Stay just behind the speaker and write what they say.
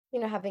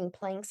having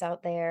planks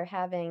out there,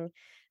 having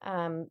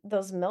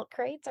those milk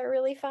crates are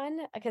really fun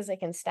because they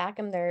can stack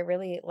them. They're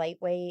really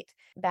lightweight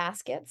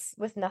baskets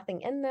with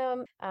nothing in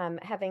them.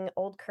 Having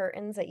old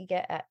curtains that you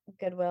get at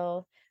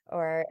Goodwill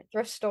or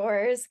thrift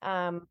stores.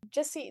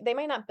 Just see, they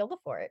might not build a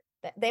fort.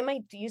 They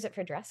might use it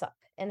for dress up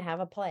and have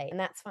a play, and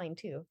that's fine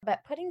too.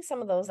 But putting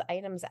some of those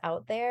items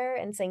out there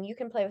and saying you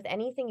can play with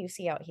anything you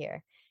see out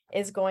here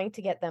is going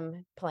to get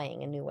them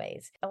playing in new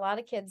ways. A lot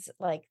of kids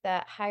like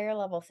that higher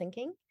level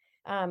thinking.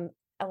 Um,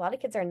 a lot of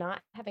kids are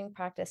not having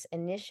practice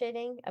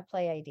initiating a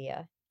play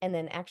idea and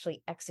then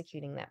actually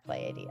executing that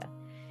play idea.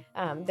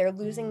 They're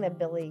losing the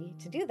ability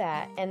to do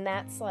that. And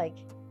that's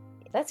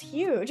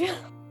huge.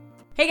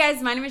 Hey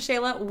guys, my name is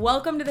Shayla.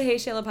 Welcome to the Hey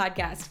Shayla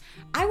podcast.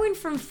 I went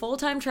from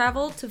full-time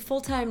travel to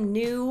full-time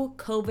new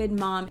COVID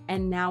mom,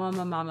 and now I'm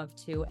a mom of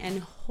two. And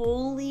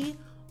holy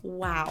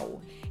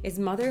wow, is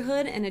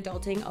motherhood and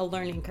adulting a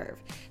learning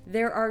curve.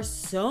 There are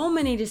so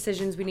many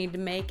decisions we need to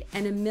make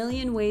and a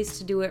million ways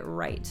to do it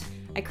right.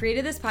 I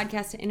created this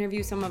podcast to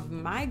interview some of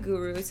my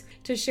gurus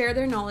to share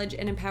their knowledge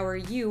and empower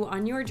you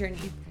on your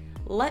journey.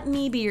 Let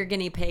me be your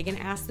guinea pig and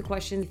ask the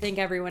questions you think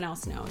everyone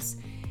else knows.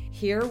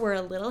 Here, we're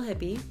a little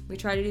hippie. We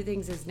try to do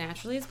things as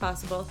naturally as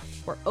possible.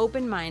 We're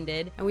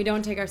open-minded, and we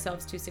don't take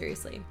ourselves too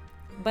seriously.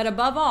 But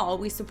above all,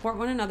 we support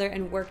one another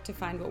and work to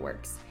find what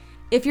works.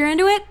 If you're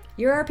into it,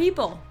 you're our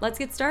people. Let's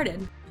get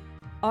started.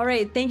 All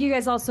right. Thank you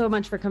guys all so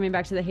much for coming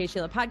back to the Hey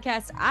Shayla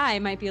podcast. I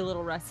might be a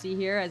little rusty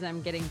here as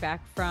I'm getting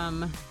back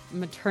from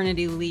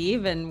maternity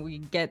leave and we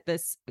get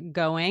this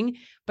going.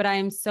 But I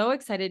am so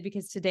excited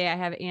because today I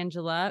have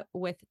Angela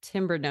with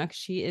Timbernook.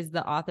 She is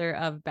the author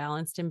of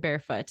Balanced and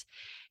Barefoot.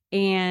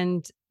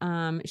 And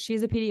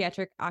she's a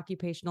pediatric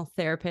occupational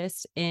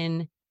therapist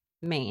in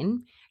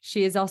Maine.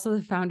 She is also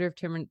the founder of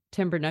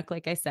Timbernook,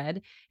 like I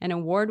said, an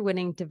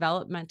award-winning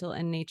developmental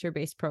and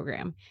nature-based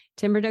program.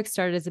 Timbernook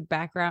started as a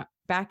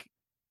backyard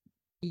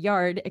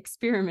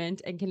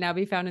experiment and can now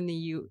be found in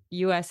the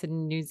U.S.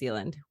 and New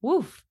Zealand.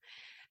 Woof.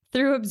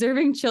 Through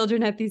observing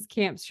children at these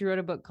camps, she wrote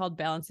a book called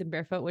Balanced and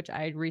Barefoot, which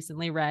I had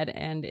recently read,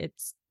 and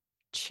it's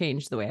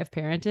changed the way I've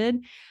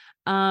parented.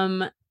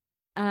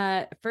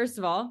 First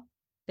of all,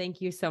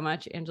 thank you so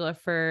much, Angela,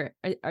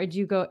 do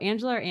you go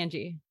Angela or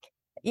Angie?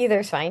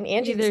 Either's fine.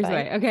 Angie's Either's fine.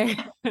 way.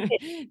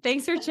 Okay.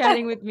 Thanks for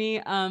chatting with me.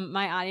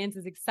 My audience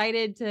is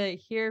excited to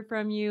hear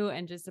from you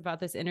and just about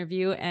this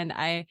interview. And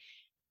I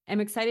am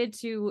excited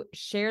to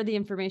share the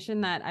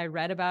information that I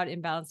read about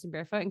in Balanced and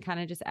Barefoot and kind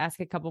of just ask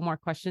a couple more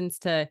questions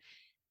to,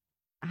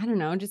 I don't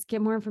know, just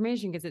get more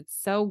information because it's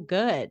so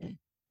good.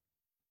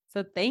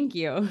 So thank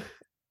you.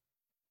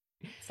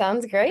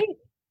 Sounds great.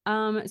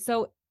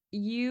 So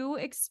you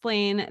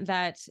explain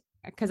that,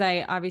 because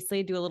I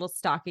obviously do a little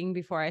stalking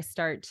before I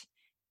start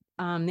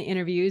the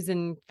interviews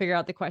and figure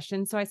out the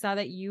questions. So I saw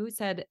that you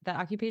said that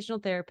occupational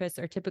therapists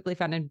are typically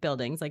found in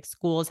buildings like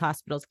schools,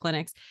 hospitals,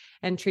 clinics,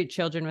 and treat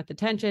children with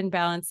attention,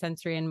 balance,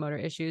 sensory, and motor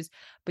issues.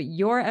 But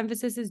your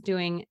emphasis is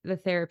doing the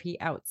therapy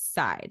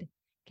outside.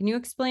 Can you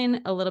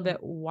explain a little bit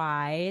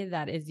why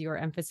that is your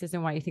emphasis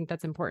and why you think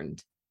that's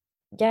important?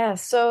 Yeah.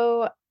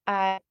 So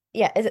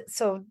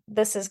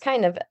this is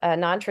kind of a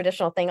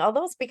non-traditional thing,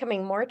 although it's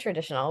becoming more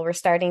traditional. We're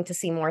starting to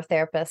see more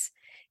therapists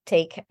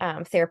take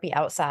therapy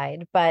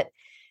outside, but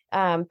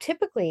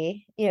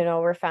typically,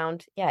 we're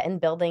found, in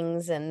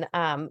buildings, and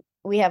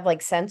we have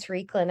like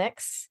sensory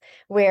clinics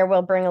where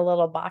we'll bring a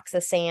little box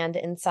of sand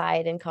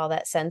inside and call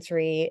that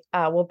sensory.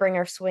 We'll bring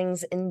our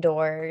swings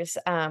indoors.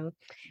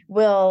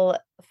 We'll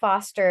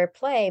foster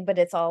play, but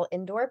it's all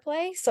indoor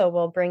play. So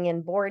we'll bring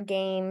in board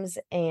games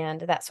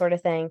and that sort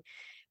of thing.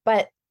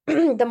 But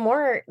the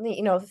more,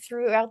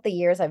 throughout the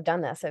years I've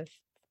done this,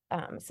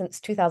 since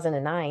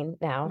 2009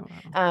 now,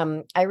 Oh,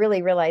 wow. I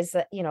really realized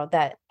that,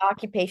 that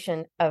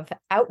occupation of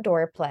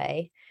outdoor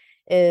play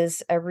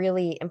is a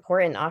really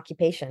important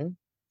occupation.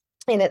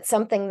 And it's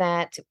something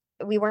that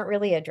we weren't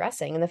really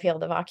addressing in the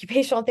field of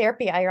occupational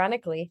therapy,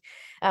 ironically.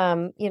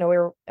 We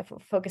were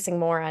focusing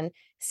more on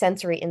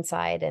sensory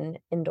inside and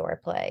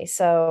indoor play.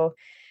 So,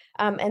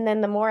 and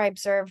then the more I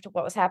observed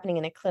what was happening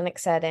in a clinic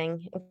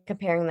setting, and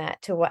comparing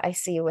that to what I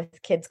see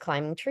with kids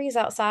climbing trees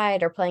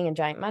outside or playing in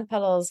giant mud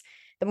puddles,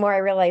 the more I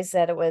realized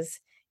that it was,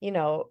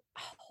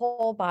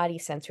 whole body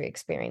sensory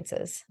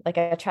experiences. Like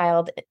a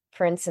child,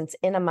 for instance,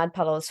 in a mud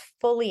puddle is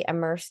fully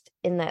immersed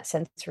in that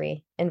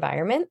sensory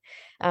environment,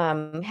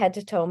 head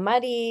to toe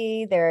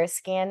muddy. They're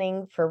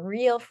scanning for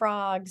real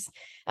frogs.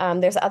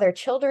 There's other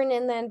children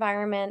in the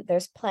environment.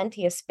 There's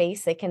plenty of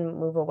space. They can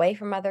move away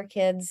from other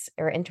kids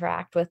or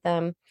interact with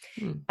them.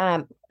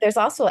 There's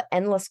also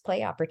endless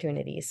play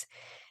opportunities.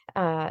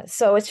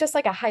 So it's just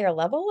like a higher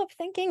level of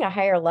thinking, a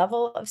higher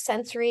level of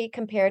sensory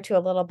compared to a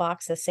little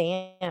box of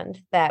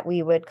sand that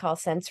we would call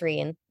sensory.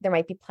 And there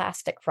might be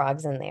plastic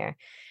frogs in there.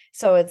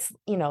 So it's,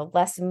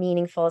 less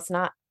meaningful. It's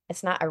not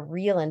a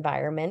real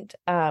environment.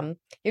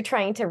 You're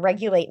trying to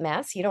regulate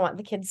mess. You don't want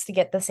the kids to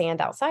get the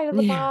sand outside of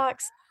the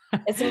box.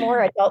 It's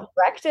more adult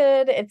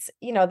directed. It's,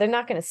 they're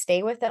not going to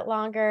stay with it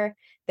longer.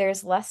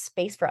 there's less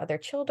space for other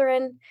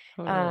children,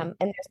 Totally. and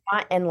there's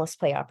not endless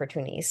play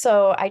opportunities.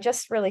 So I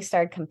just really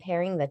started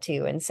comparing the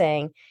two and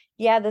saying,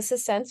 yeah, this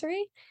is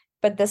sensory,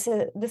 but this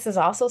is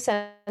also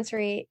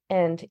sensory,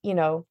 and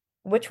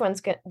which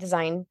one's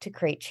designed to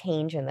create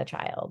change in the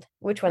child,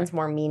 which Right. one's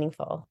more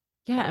meaningful,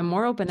 Yeah. And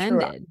more throughout.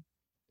 open-ended.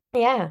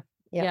 Yeah.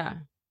 Yep. Yeah.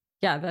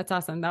 Yeah. That's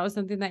awesome. That was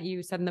something that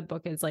you said in the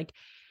book is like,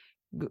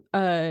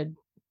 uh,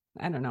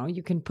 I don't know,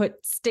 you can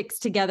put sticks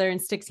together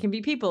and sticks can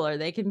be people or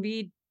they can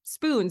be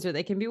spoons or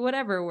they can be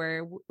whatever,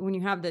 where when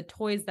you have the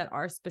toys that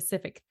are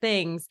specific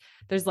things,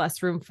 there's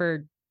less room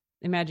for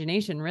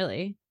imagination,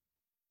 really.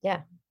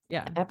 Yeah.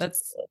 Yeah, that's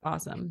Absolutely.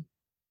 awesome.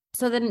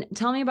 So then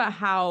tell me about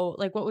how,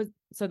 like,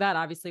 so that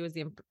obviously was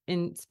the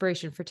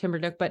inspiration for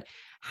Timbernook, but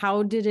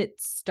how did it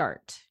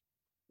start?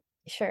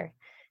 Sure.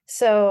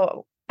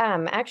 So,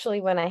 actually,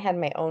 when I had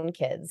my own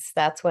kids,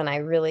 that's when I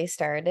really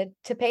started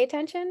to pay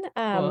attention.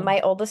 Cool. My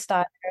oldest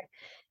daughter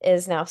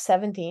is now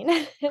 17.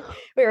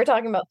 We were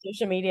talking about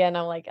social media, and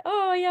I'm like,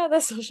 oh yeah, the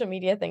social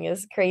media thing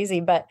is crazy.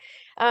 But,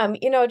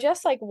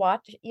 just like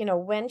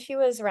when she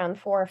was around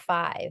 4 or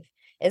 5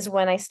 is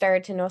when I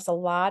started to notice a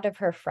lot of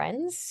her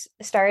friends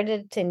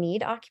started to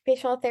need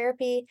occupational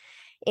therapy.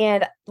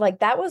 And like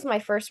that was my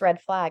first red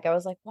flag. I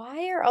was like,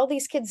 why are all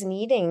these kids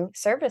needing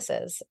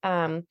services?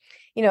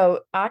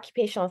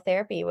 Occupational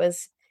therapy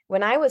was,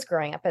 when I was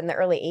growing up in the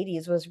early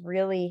 80s, was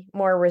really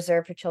more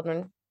reserved for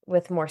children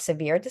with more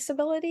severe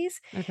disabilities.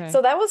 Okay.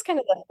 So that was kind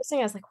of the first thing.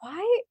 I was like,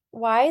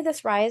 why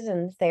this rise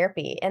in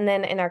therapy? And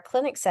then in our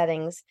clinic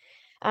settings,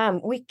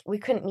 we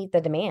couldn't meet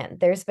the demand.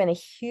 There's been a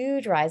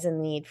huge rise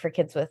in need for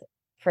kids with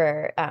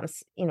for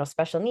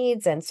special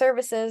needs and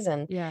services,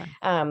 Yeah.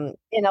 and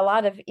a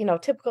lot of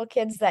typical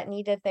kids that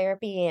needed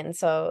therapy, and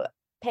so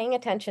paying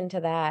attention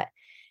to that.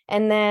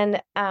 And then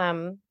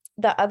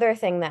the other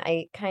thing that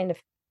I kind of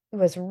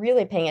was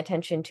really paying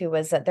attention to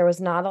was that there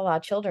was not a lot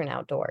of children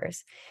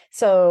outdoors.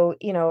 So,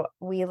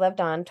 we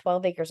lived on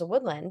 12 acres of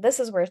woodland. This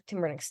is where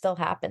Timbernook still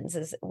happens,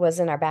 was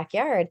in our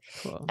backyard.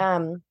 Cool.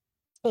 Um,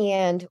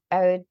 and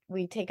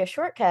we take a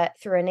shortcut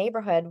through a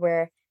neighborhood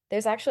where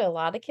there's actually a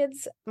lot of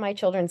kids my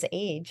children's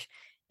age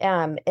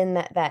in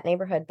that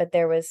neighborhood. But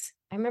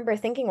I remember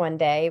thinking one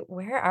day,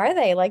 where are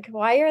they? Like,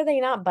 why are they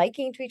not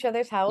biking to each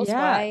other's house? Yeah.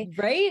 Why,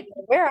 Right.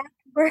 where are,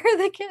 where are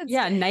the kids?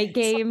 Yeah. Night So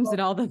games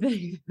and all the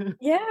things.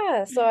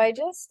 yeah, so I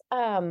just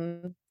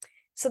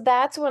so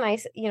that's when I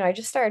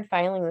just started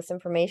filing this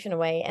information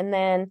away. And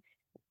then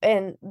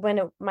and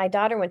when my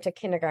daughter went to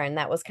kindergarten,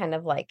 that was kind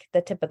of like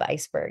the tip of the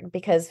iceberg,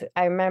 because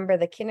I remember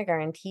the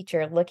kindergarten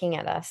teacher looking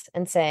at us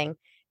and saying,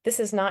 this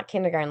is not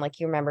kindergarten like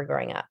you remember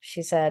growing up.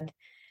 She said,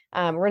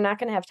 we're not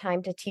going to have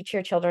time to teach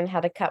your children how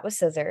to cut with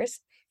scissors.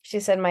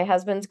 She said, my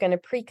husband's going to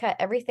pre-cut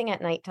everything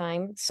at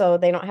nighttime so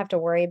they don't have to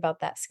worry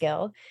about that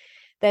skill.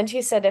 Then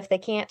she said, if they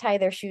can't tie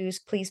their shoes,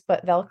 please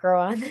put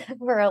Velcro on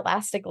or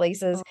elastic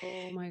laces,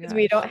 Oh my because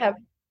we gosh. don't have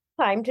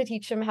time to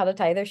teach them how to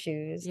tie their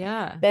shoes.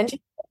 Yeah. Then she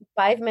said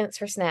 5 minutes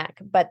for snack,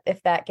 but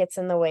if that gets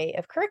in the way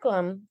of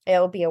curriculum,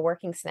 it'll be a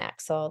working snack.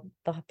 So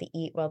they'll have to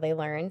eat while they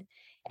learn.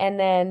 And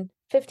then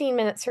 15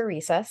 minutes for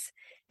recess.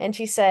 And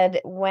she said,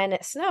 when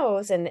it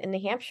snows in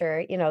New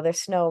Hampshire,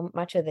 there's snow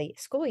much of the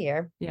school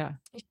year. Yeah.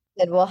 She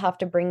said, we'll have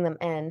to bring them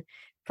in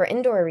for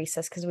indoor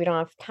recess because we don't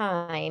have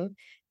time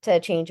to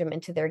change them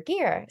into their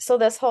gear. So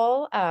this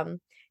whole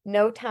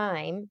no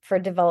time for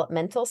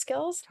developmental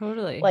skills,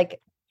 Totally. like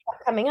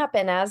coming up.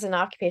 And as an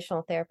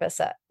occupational therapist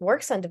that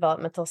works on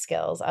developmental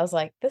skills, I was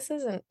like, this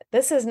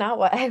is not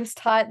what I was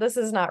taught. This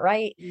is not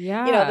right. This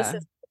Yeah.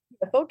 is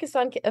the focus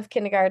of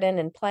kindergarten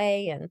and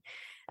play.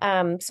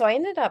 And so I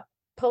ended up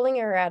pulling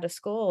her out of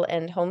school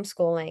and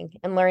homeschooling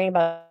and learning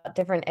about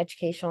different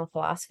educational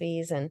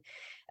philosophies. And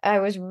I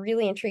was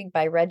really intrigued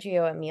by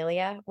Reggio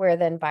Emilia, where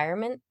the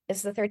environment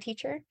is the third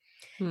teacher,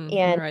 I'm gonna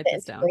and write the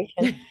this down.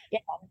 inspiration, yeah,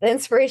 the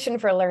inspiration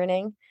for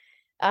learning.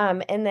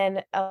 And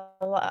then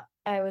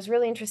I was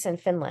really interested in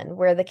Finland,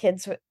 where the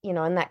kids, in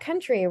that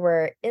country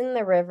were in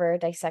the river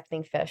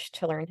dissecting fish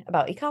to learn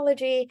about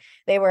ecology.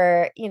 They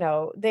were,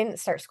 they didn't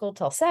start school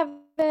till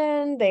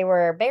 7. They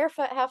were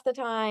barefoot half the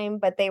time,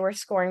 but they were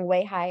scoring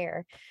way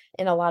higher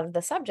in a lot of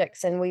the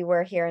subjects. And we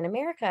were here in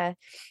America.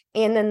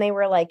 And then they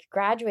were like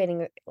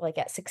graduating like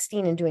at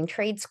 16 and doing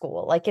trade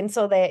school. Like, and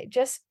so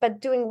but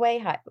doing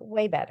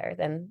way better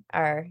than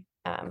our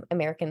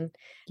American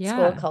school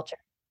Yeah. culture.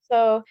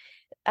 So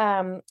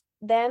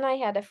then I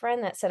had a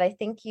friend that said, I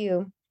think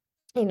you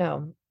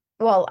know,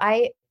 well,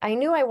 I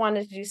knew I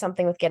wanted to do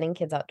something with getting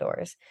kids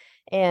outdoors.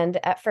 And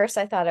at first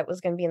I thought it was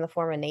going to be in the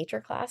form of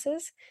nature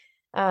classes,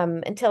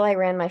 until I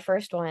ran my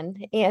first one.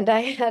 And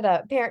I had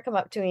a parent come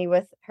up to me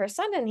with her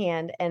son in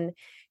hand, and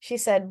she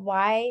said,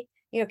 why,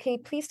 can you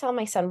please tell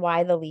my son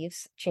why the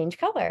leaves change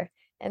color?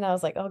 And I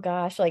was like, oh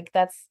gosh, like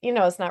that's,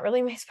 it's not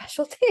really my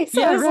specialty.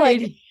 So I Yeah. was like,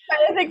 Right.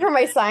 I think for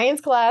my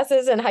science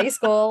classes in high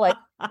school, like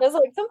I was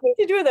like, something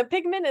to do with the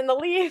pigment in the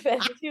leaf.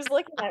 And she was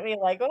looking at me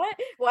like, what?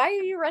 Why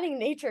are you running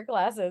nature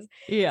classes?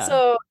 Yeah.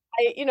 So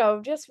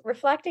just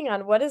reflecting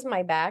on what is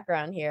my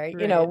background here,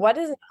 Right. what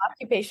does an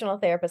occupational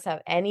therapist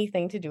have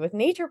anything to do with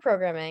nature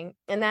programming?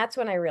 And that's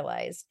when I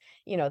realized,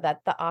 that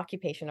the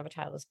occupation of a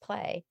child is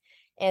play.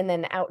 And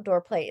then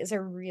outdoor play is a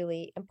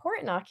really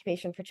important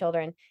occupation for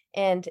children.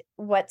 And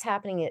what's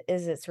happening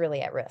is it's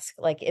really at risk.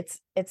 Like it's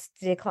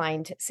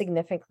declined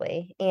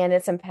significantly and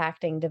it's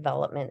impacting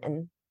development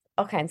in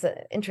all kinds of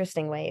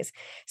interesting ways.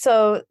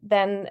 So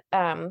then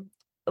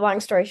long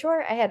story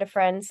short, I had a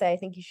friend say, I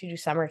think you should do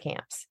summer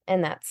camps.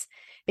 And that's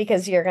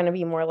because you're going to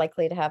be more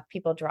likely to have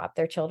people drop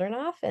their children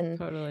off. And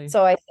Totally.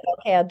 so I said,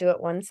 okay, I'll do it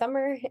one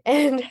summer.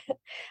 And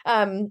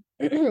and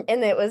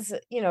it was,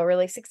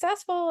 really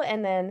successful.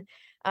 And then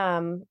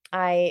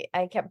I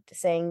kept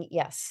saying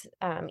yes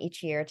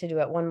each year to do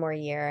it one more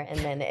year. And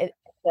then it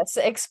just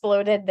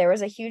exploded. There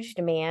was a huge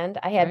demand.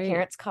 I had Right.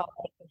 parents calling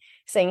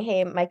saying,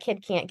 hey, my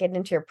kid can't get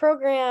into your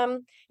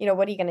program.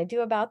 What are you going to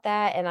do about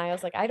that? And I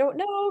was like, I don't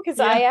know, because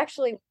I Yeah.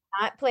 actually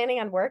not planning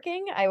on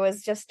working. I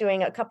was just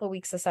doing a couple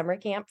weeks of summer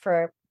camp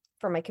for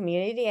my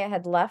community. I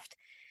had left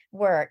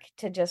work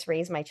to just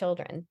raise my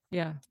children.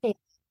 Yeah.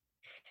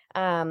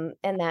 And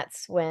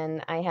that's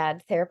when I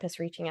had therapists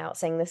reaching out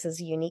saying this is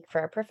unique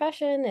for our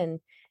profession.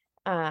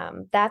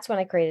 And that's when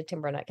I created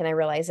Timbernook, and I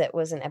realized it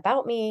wasn't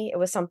about me. It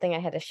was something I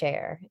had to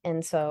share.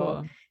 And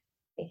so,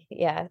 Cool.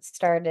 yeah,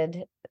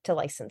 started to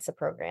license the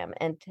program.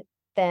 And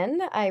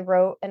then I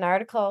wrote an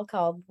article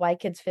called Why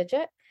Kids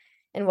Fidget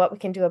and What We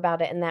Can Do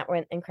About It. And that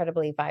went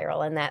incredibly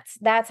viral. And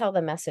that's how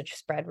the message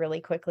spread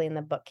really quickly and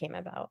the book came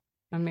about.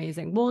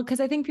 Amazing. Well, because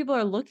I think people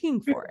are looking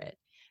for it.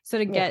 So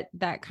to Yeah. get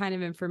that kind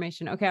of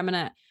information, okay,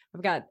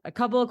 I've got a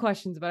couple of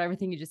questions about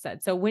everything you just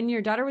said. So when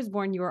your daughter was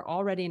born, you were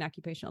already an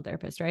occupational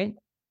therapist, right?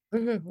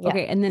 Yeah.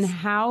 Okay. And then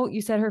how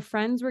you said her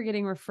friends were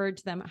getting referred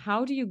to them.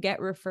 How do you get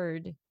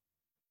referred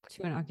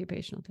to an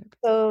occupational therapist?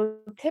 So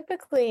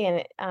typically,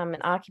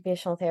 an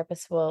occupational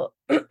therapist will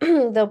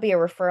there'll be a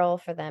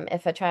referral for them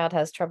if a child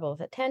has trouble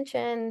with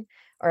attention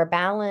or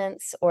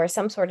balance or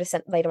some sort of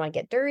they don't want to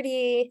get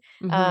dirty.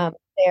 Mm-hmm.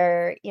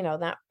 They're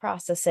not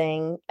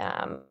processing.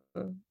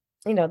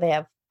 They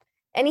have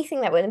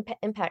anything that would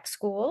impact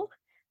school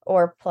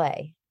or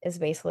play is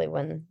basically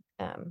when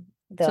So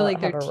they'll like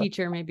their have a.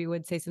 teacher maybe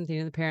would say something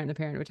to the parent, and the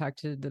parent would talk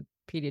to the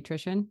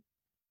pediatrician.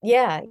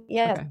 Yeah,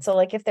 yeah. Okay. So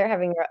like if they're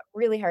having a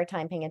really hard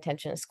time paying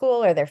attention to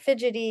school or they're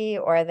fidgety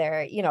or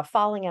they're,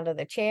 falling out of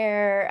the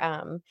chair,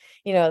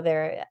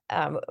 their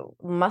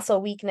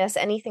muscle weakness,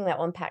 anything that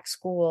will impact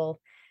school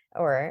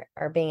or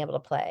being able to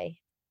play.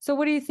 So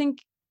why do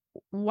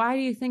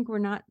you think we're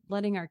not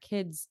letting our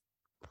kids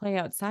play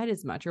outside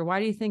as much? Or why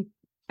do you think,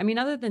 I mean,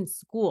 other than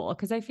school,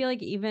 because I feel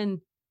like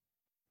even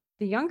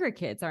the younger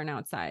kids aren't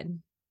outside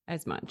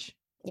as much.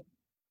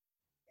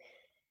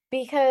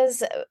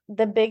 Because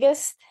the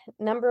biggest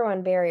number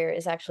one barrier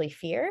is actually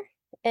fear.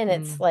 And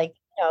it's Mm. like,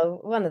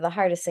 one of the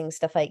hardest things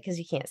to fight because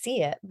you can't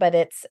see it, but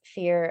it's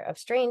fear of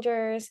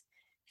strangers,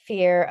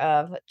 fear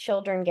of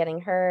children getting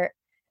hurt,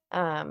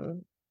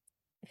 um,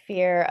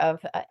 fear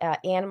of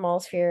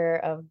animals, fear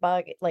of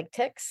bug like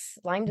ticks,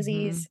 Lyme Hmm.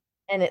 disease,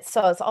 and it's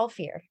all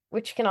fear,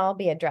 which can all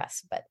be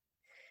addressed. But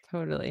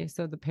Totally.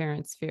 So the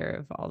parents' fear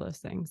of all those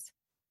things.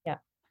 yeah,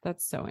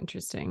 That's so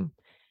interesting.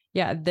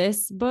 Yeah,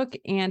 this book,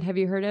 and have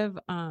you heard of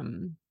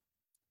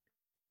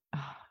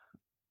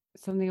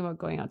something about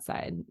going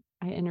outside?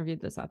 I interviewed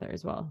this author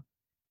as well.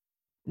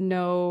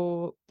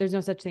 No, there's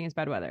no such thing as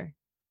bad weather.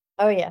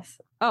 oh yes,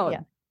 Oh, yeah,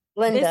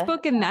 this Linda,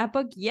 book and that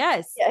book,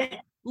 yes. yeah,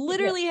 yeah,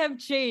 Literally have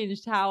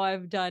changed how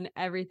I've done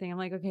everything. I'm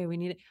like, okay,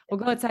 we'll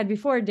go outside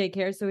before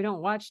daycare so we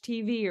don't watch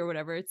TV or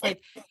whatever. It's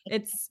like,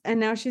 and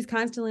now she's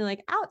constantly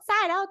like,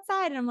 outside,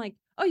 outside. And I'm like,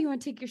 oh, you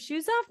want to take your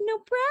shoes off? No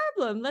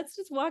problem. Let's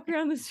just walk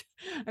around this.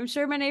 I'm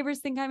sure my neighbors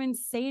think I'm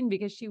insane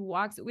because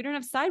we don't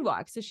have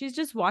sidewalks. So she's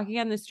just walking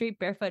on the street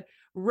barefoot,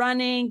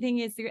 running,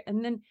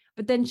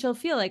 but then she'll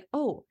feel like,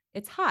 oh,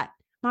 it's hot.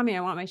 Mommy,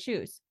 I want my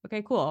shoes.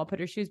 Okay, cool. I'll put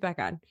her shoes back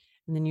on.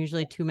 And then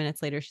usually 2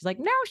 minutes later, she's like,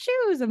 no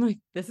shoes. I'm like,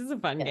 this is a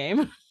fun yeah,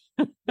 game.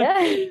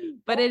 yeah.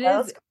 But Oh, it that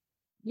is, was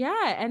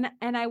yeah.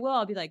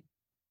 I'll be like,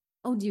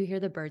 oh, do you hear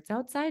the birds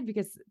outside?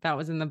 Because that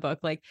was in the book,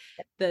 like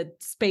the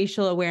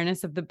spatial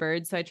awareness of the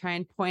birds. So I try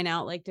and point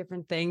out like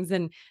different things.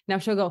 And now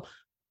she'll go,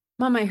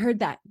 Mom, I heard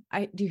that.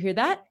 Do you hear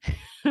that?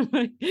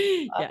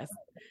 Yes.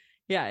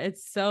 Yeah.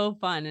 It's so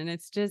fun. And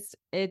it's just,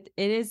 it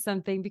is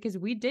something because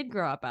we did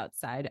grow up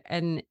outside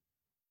and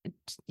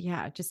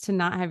yeah, just to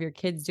not have your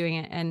kids doing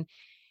it. And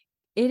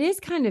it is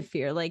kind of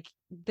fear, like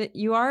that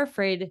you are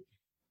afraid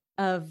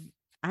of,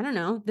 I don't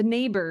know, the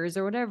neighbors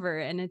or whatever.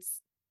 And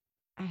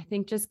I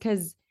think just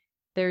because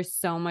there's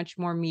so much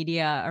more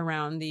media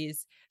around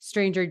these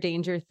stranger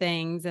danger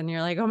things. And you're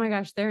like, oh my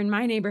gosh, they're in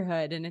my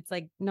neighborhood. And it's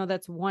like, no,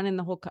 that's one in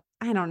the whole,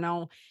 I don't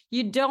know.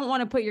 You don't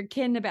want to put your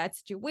kid in a bad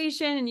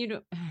situation and you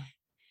don't.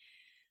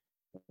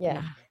 yeah.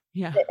 Yeah.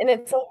 Yeah. And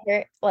it's so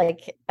very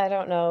like, I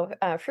don't know,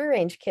 Free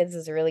Range Kids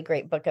is a really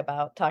great book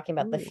about talking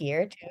about the Ooh,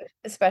 fear too,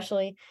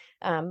 especially,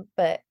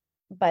 but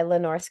by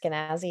Lenore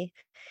Skenazy.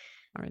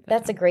 I'll write that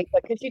That's a down. great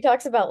book because she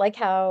talks about like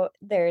how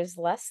there's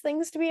less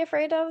things to be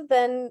afraid of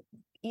than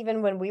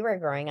even when we were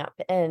growing up,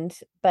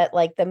 but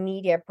like the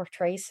media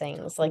portrays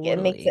things like it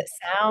makes Totally. it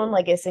sound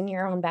like it's in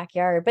your own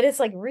backyard, but it's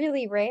like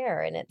really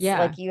rare. And it's Yeah,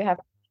 like you have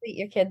to treat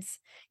your kids,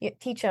 you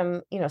teach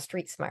them,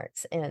 street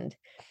smarts and,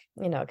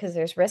 because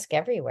there's risk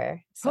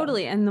everywhere. So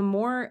totally. And the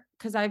more,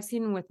 because I've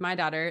seen with my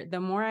daughter, the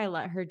more I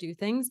let her do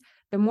things,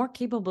 the more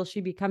capable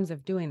she becomes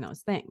of doing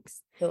those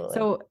things. absolutely.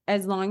 So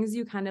as long as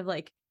you kind of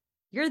like,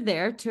 you're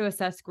there to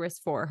assess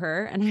risk for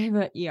her. And I have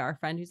an ER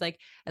friend who's like,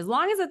 as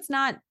long as it's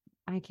not,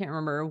 I can't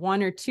remember,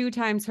 1 or 2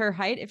 times her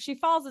height, if she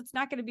falls, it's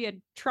not going to be a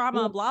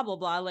trauma, Mm, blah, blah,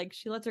 blah. Like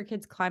she lets her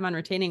kids climb on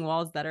retaining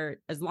walls that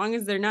are, as long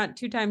as they're not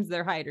 2 times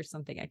their height or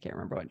something. I can't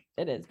remember what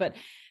it is, but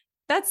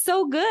that's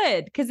so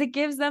good because it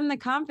gives them the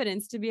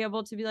confidence to be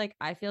able to be like,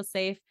 I feel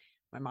safe.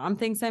 My mom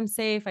thinks I'm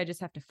safe. I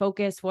just have to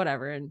focus,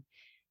 whatever. And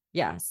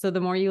yeah, so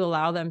the more you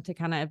allow them to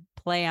kind of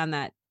play on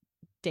that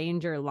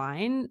danger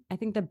line, I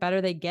think the better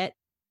they get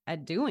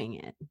at doing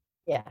it.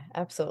 yeah,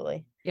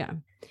 absolutely. Yeah.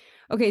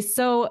 Okay.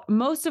 So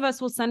most of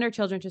us will send our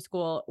children to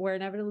school where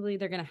inevitably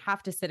they're going to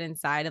have to sit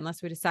inside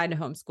unless we decide to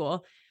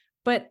homeschool.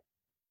 But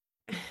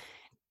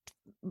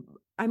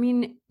I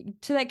mean,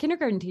 to that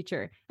kindergarten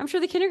teacher, I'm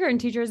sure the kindergarten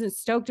teacher isn't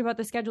stoked about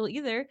the schedule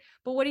either.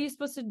 But what are you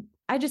supposed to?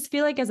 I just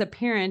feel like as a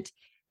parent,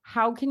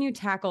 how can you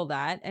tackle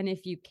that? And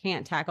if you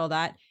can't tackle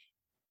that,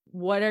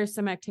 what are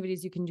some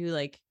activities you can do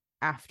like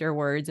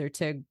afterwards or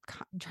to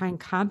try and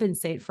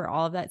compensate for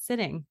all of that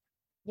sitting?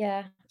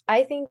 Yeah.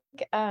 I think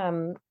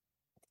um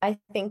I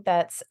think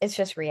it's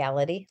just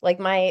reality. Like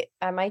my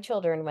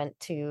children went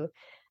to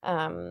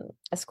a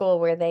school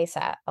where they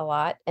sat a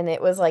lot, and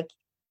it was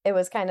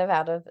kind of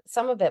out of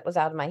some of it was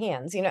out of my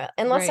hands,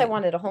 unless I Right.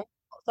 wanted a home.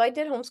 So I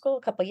did homeschool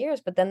a couple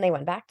years, but then they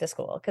went back to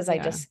school because I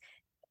Yeah. just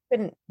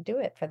couldn't do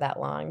it for that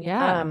long.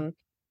 Yeah.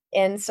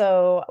 And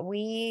so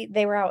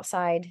they were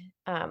outside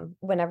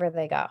whenever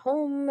they got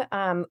home.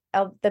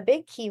 The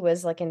big key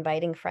was like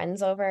inviting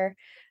friends over.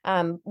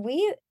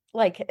 We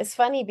like it's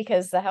funny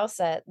because the house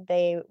that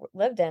they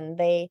lived in,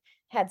 they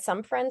had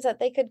some friends that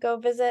they could go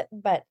visit,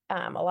 but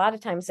a lot of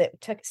times it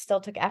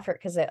still took effort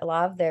because a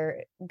lot of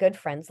their good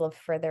friends lived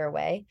further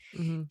away.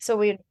 Mm-hmm. So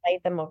we'd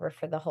invite them over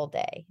for the whole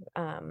day.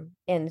 And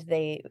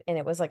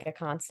it was like a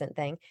constant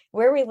thing.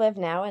 Where we live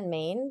now in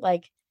Maine,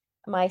 like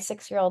my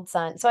 6-year-old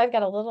son, so I've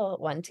got a little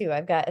one too.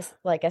 I've got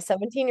like a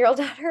 17-year-old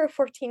daughter, a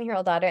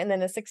 14-year-old daughter, and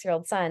then a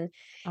 6-year-old son.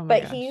 Oh my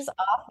But gosh. he's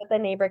off with the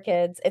neighbor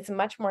kids. It's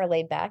much more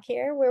laid back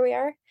here where we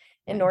are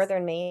in Nice.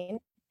 northern Maine.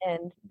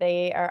 And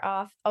they are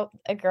off. Oh,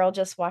 a girl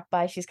just walked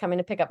by. She's coming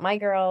to pick up my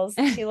girls.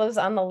 She lives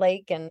on the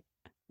lake, and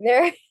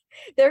they're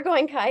they're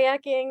going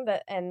kayaking.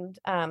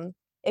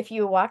 If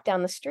you walk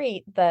down the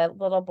street, the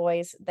little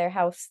boys, their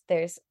house,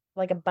 there's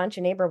like a bunch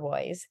of neighbor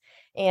boys,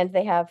 and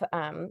they have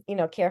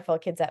careful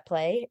kids at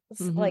play,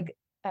 Mm-hmm. like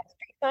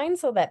street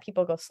signs so that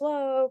people go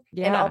slow,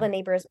 and all Yeah, the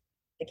neighbors,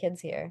 the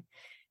kids here.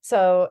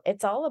 So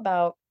it's all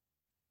about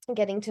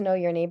getting to know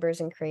your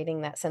neighbors and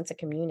creating that sense of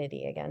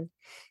community again.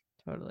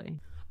 totally.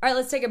 All right,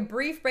 let's take a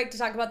brief break to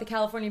talk about the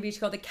California Beach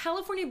Co. The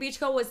California Beach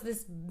Co. was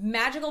this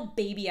magical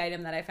baby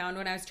item that I found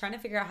when I was trying to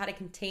figure out how to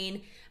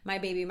contain my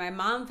baby. My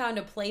mom found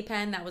a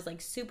playpen that was like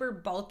super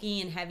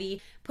bulky and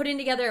heavy. Putting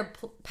together a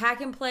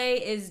pack and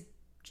play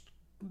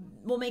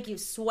will make you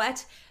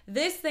sweat.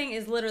 This thing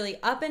is literally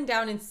up and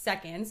down in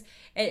seconds.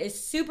 It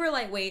is super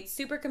lightweight,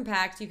 super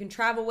compact. You can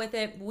travel with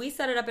it. We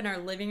set it up in our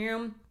living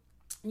room.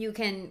 You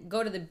can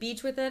go to the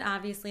beach with it,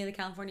 obviously, the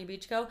California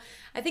Beach Co.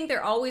 I think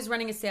they're always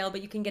running a sale,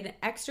 but you can get an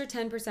extra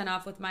 10%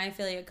 off with my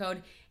affiliate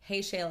code,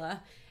 Hey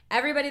Shayla.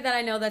 Everybody that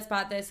I know that's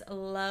bought this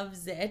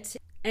loves it.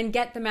 And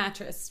get the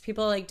mattress.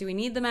 People are like, do we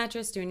need the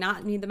mattress? Do we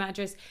not need the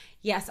mattress?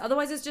 Yes,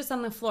 otherwise it's just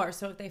on the floor.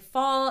 So if they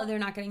fall, they're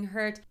not getting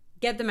hurt.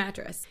 Get the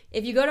mattress.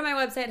 If you go to my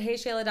website,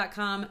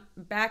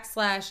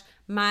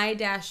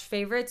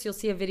 heyshayla.com/my-favorites, you'll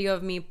see a video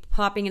of me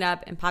popping it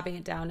up and popping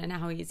it down and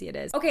how easy it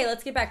is. Okay,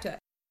 let's get back to it.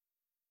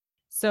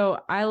 So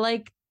I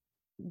like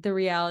the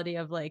reality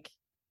of like,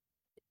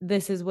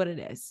 this is what it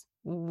is.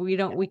 We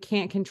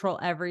can't control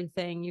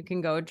everything. You can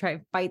go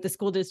try fight the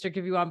school district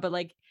if you want, but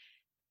like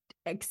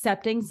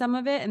accepting some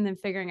of it and then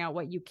figuring out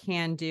what you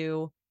can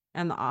do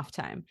on the off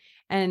time.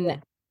 Yeah.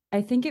 And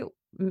I think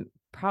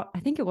I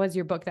think it was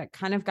your book that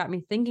kind of got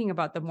me thinking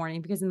about the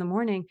morning, because in the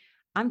morning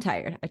I'm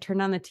tired. I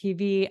turn on the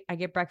TV, I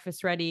get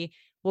breakfast ready.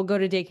 We'll go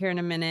to daycare in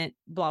a minute,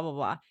 blah, blah,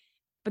 blah.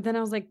 But then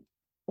I was like,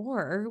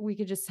 or we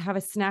could just have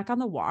a snack on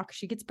the walk.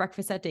 She gets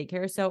breakfast at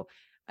daycare. So,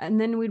 and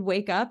then we'd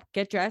wake up,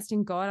 get dressed,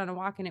 and go out on a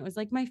walk. And it was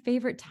like my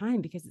favorite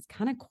time because it's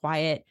kind of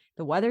quiet.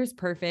 The weather's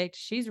perfect.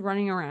 She's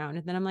running around.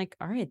 And then I'm like,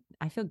 all right,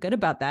 I feel good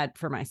about that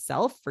for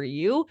myself, for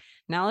you.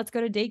 Now let's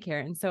go to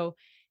daycare. And so,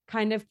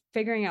 kind of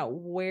figuring out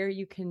where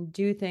you can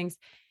do things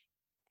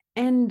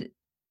and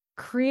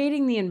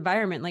creating the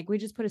environment. Like we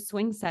just put a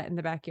swing set in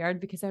the backyard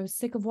because I was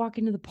sick of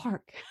walking to the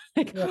park,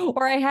 like, Yeah.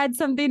 or I had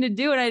something to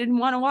do and I didn't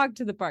want to walk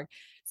to the park.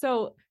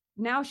 So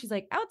now she's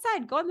like,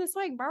 outside, go on the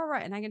swing, blah, blah, blah.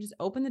 And I can just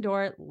open the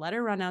door, let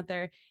her run out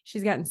there.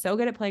 She's gotten so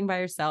good at playing by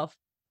herself.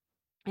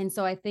 And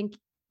so I think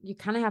you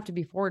kind of have to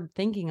be forward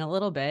thinking a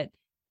little bit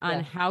on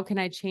Yeah. how can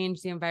I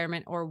change the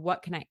environment or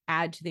what can I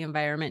add to the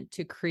environment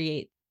to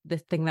create the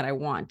thing that I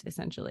want,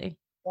 essentially.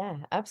 Yeah,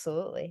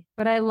 absolutely.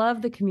 But I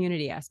love the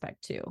community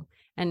aspect too.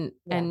 Yeah.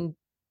 And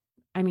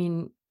I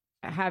mean,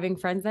 having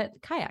friends that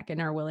kayak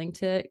and are willing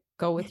to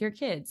go with your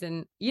kids,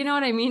 and you know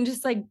what I mean?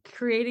 Just like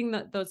creating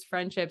those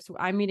friendships.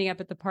 I'm meeting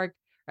up at the park.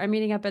 I'm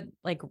meeting up at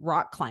like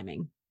rock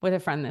climbing with a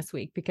friend this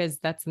week because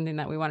that's something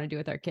that we want to do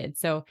with our kids.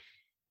 So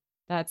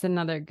that's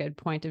another good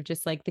point of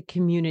just like the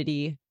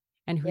community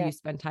and who Yeah. you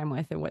spend time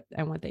with and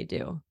what they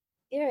do.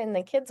 Yeah, and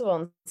the kids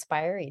will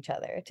inspire each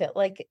other to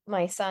like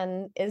my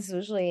son is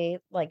usually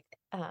like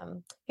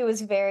he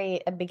was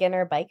very a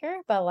beginner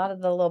biker, but a lot of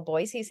the little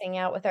boys he's hanging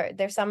out with are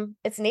there's some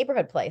it's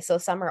neighborhood play. So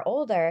some are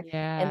older and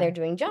Yeah. they're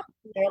doing jump.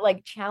 They're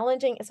like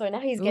challenging. So now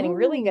he's getting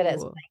really good at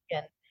his Ooh.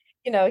 bike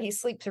and he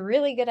sleeps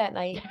really good at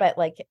night, but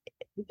like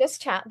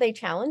just chat they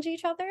challenge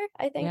each other,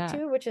 I think Yeah.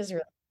 too, which is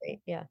really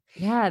great. Yeah.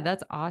 Yeah,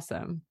 that's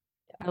awesome.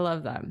 I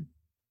love them.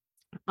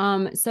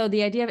 So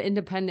the idea of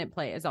independent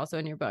play is also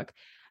in your book.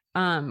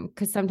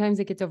 Because sometimes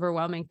it gets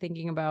overwhelming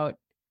thinking about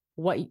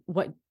what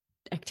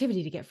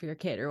activity to get for your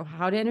kid or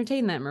how to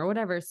entertain them or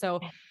whatever.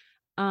 So,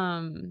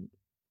 um,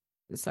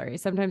 sorry,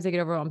 sometimes I get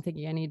overwhelmed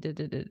thinking I need to.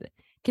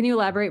 Can you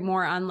elaborate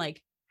more on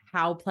like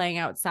how playing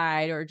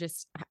outside or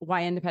just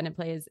why independent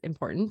play is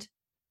important?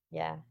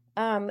 Yeah.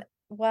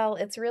 Well,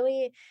 it's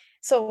really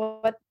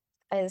so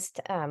is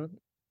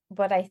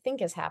what I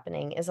think is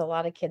happening is a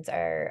lot of kids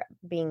are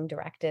being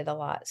directed a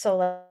lot. So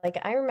like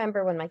I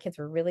remember when my kids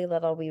were really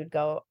little, we would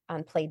go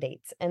on play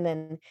dates and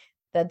then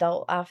the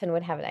adult often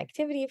would have an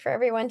activity for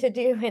everyone to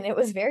do and it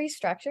was very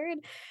structured.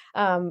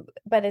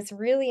 But it's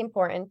really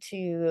important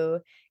to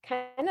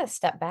kind of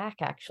step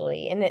back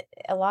actually. And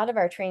a lot of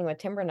our training with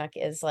Timbernook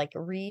is like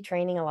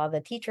retraining a lot of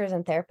the teachers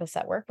and therapists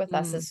that work with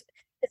us Mm, is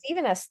because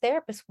even as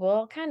therapists,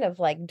 we'll kind of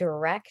like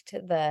direct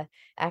the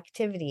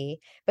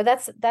activity, but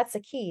that's the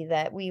key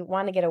that we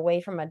want to get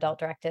away from adult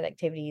directed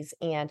activities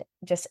and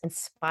just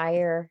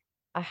inspire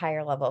a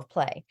higher level of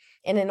play.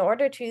 And in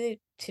order to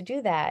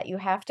do that, you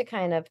have to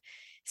kind of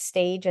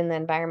stage in the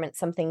environment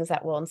some things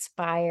that will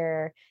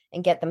inspire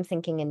and get them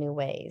thinking in new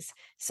ways.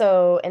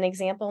 So an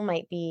example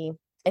might be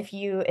if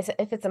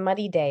it's a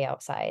muddy day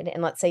outside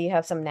and let's say you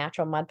have some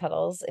natural mud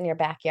puddles in your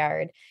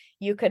backyard,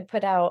 you could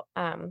put out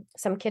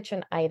some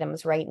kitchen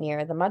items right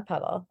near the mud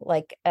puddle,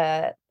 like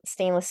a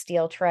stainless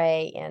steel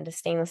tray and a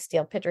stainless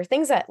steel pitcher,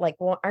 things that like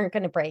aren't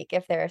going to break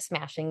if they're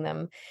smashing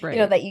them,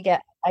 right. that you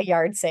get a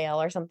yard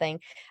sale or something.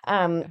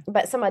 Yeah.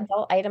 But some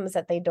adult items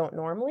that they don't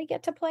normally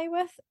get to play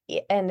with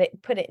and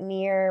put it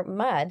near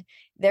mud,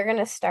 they're going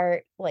to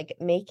start like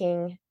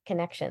making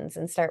connections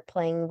and start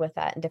playing with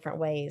that in different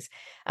ways.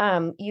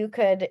 A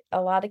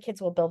lot of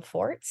kids will build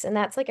forts, and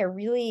that's like a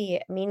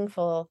really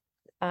meaningful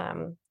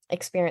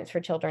experience for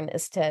children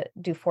is to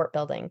do fort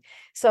building.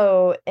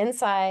 So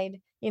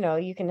inside,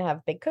 you can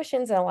have big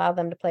cushions and allow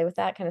them to play with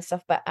that kind of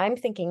stuff. But I'm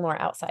thinking more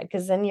outside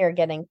because then you're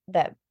getting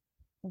the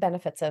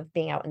benefits of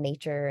being out in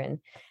nature and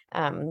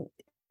um,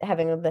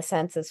 having the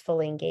senses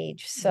fully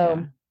engaged.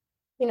 So,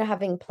 Yeah.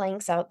 having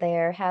planks out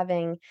there,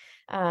 having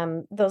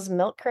those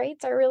milk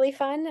crates are really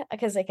fun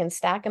because they can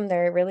stack them.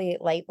 They're really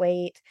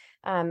lightweight.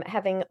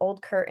 Having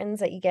old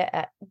curtains that you get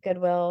at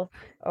Goodwill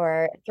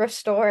or thrift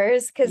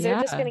stores because they're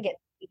just Yeah. going to get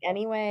beat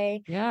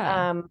anyway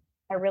Yeah.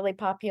 are really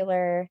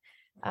popular.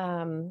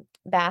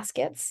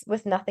 Baskets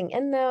with nothing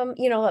in them,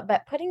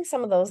 but putting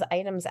some of those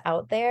items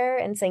out there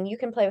and saying you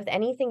can play with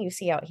anything you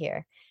see out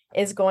here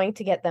is going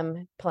to get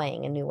them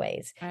playing in new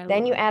ways. I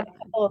Then you love add a that.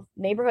 couple of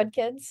neighborhood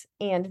kids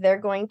and they're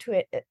going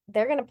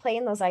to play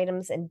in those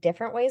items in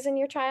different ways than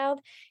your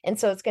child. And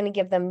so it's going to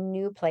give them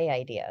new play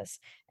ideas.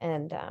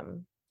 And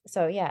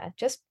so yeah,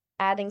 just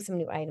adding some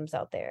new items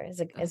out there is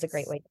a great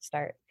That's way to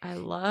start. I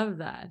love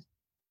that.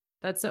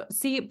 That's so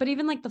see, but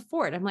even like the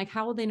fort, I'm like,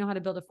 how will they know how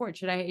to build a fort?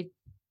 Should I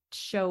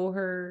show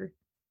her?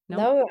 No?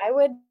 No, I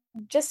would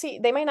just see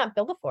they might not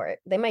build a fort.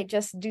 They might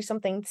just do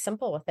something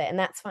simple with it, and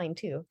that's fine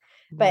too.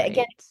 But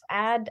again, Right.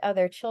 add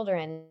other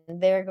children,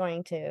 they're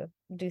going to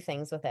do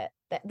things with it.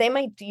 They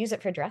might use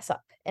it for dress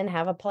up and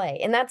have a play,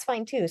 and that's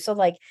fine too. So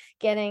like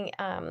getting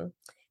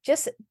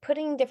just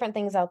putting different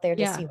things out there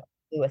to see Yeah. what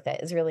to do with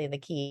it is really the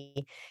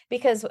key.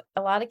 Because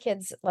a lot of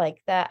kids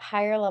like that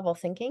higher level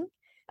thinking,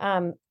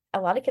 um, a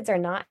lot of kids are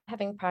not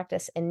having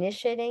practice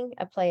initiating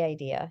a play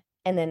idea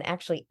and then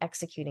actually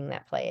executing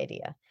that play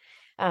idea.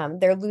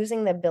 They're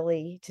losing the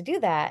ability to do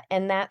that,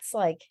 and that's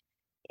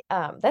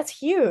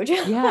huge.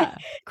 Yeah.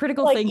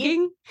 Critical Like even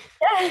thinking?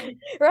 yeah,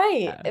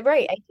 right, Yeah,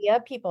 right,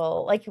 idea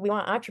people, like, we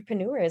want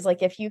entrepreneurs,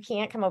 like, if you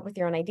can't come up with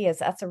your own ideas,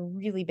 that's a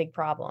really big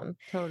problem.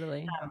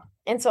 totally.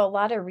 And so a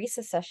lot of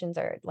recess sessions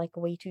are, like,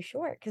 way too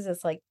short because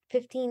it's, like,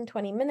 15,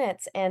 20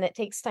 minutes, and it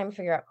takes time to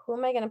figure out, "Who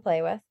am I gonna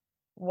play with?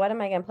 What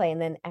am I gonna play?"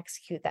 And then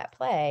execute that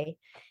play,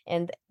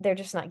 and they're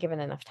just not given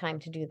enough time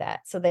to do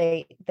that, so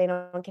they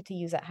don't get to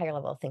use that higher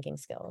level of thinking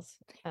skills.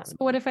 So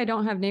what if I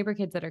don't have neighbor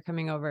kids that are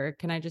coming over?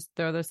 Can I just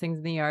throw those things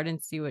in the yard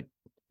and see what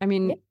I Yeah.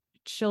 mean,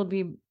 she'll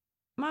be,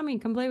 "Mommy,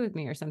 come play with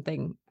me," or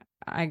something.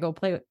 I go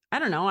play with I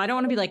don't know. I don't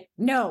wanna be like,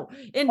 "No, Oh,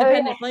 yeah.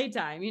 independent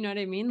playtime." You know what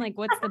I mean? Like,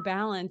 what's the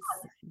balance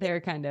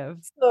there kind of?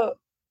 So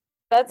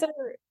that's a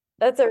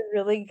That's a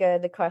really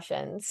good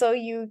question. So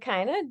you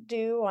kind of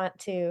do want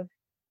to,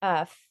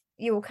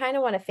 you kind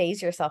of want to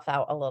phase yourself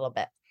out a little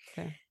bit.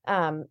 Okay.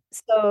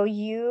 So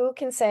you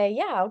can say,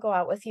 yeah, I'll go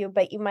out with you,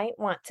 but you might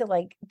want to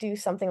like do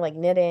something like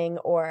knitting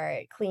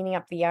or cleaning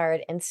up the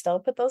yard and still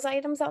put those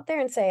items out there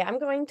and say, I'm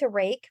going to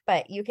rake,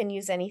 but you can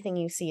use anything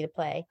you see to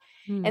play.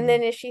 And Hmm.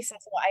 then if she says,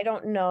 well, I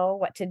don't know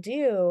what to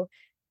do,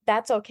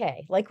 that's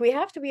okay. Like we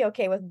have to be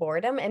okay with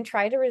boredom and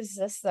try to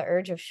resist the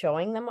urge of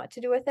showing them what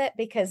to do with it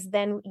because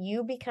then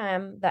you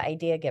become the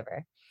idea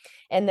giver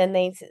and then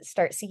they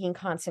start seeking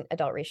constant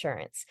adult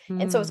reassurance.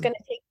 And so it's Hmm. going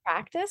to take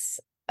practice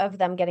of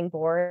them getting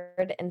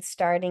bored and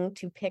starting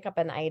to pick up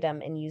an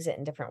item and use it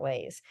in different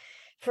ways.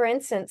 For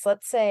instance,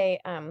 let's say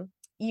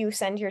you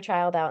send your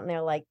child out and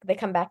they're like, they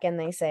come back and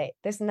they say,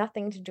 there's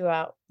nothing to do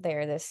out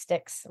there. There's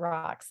sticks,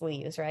 rocks,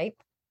 leaves, right?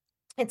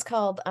 It's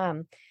called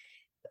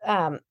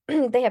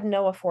they have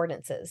no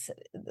affordances.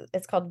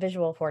 It's called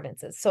visual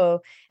affordances.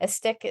 So a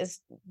stick is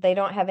they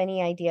don't have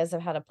any ideas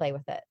of how to play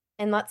with it.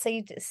 And let's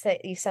say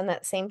you send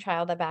that same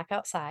child back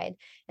outside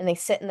and they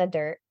sit in the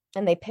dirt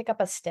and they pick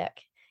up a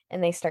stick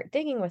and they start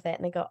digging with it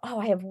and they go, "Oh,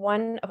 I have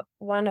one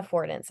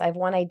affordance. I have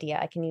one idea.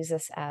 I can use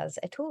this as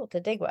a tool to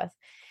dig with."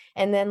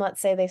 And then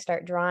let's say they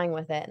start drawing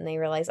with it and they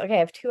realize, "Okay, I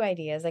have two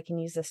ideas. I can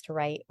use this to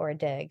write or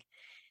dig."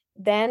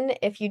 Then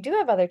if you do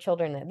have other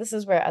children, this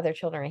is where other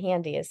children are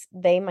handy, is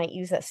they might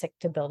use that stick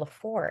to build a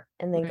fort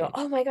and then go, Right.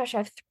 "Oh my gosh, I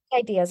have 3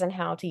 ideas on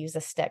how to use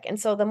a stick." And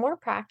so the more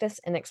practice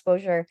and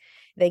exposure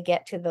they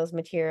get to those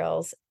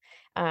materials,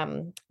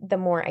 the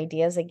more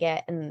ideas they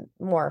get and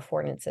more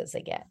affordances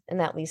they get,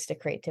 and that leads to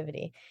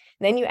creativity.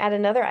 Then you add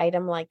another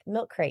item like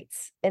milk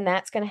crates, and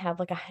that's gonna have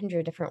like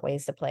 100 different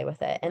ways to play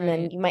with it. And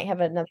then Right. you might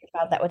have another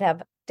child that would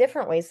have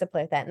different ways to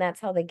play with that, and that's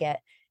how they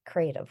get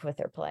creative with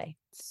their play.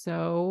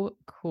 So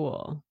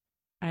cool.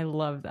 I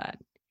love that.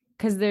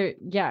 Cause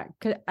yeah.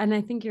 And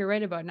I think you're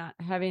right about not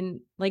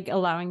having, like,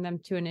 allowing them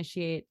to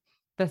initiate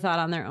the thought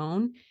on their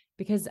own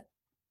because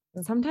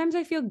sometimes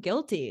I feel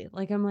guilty.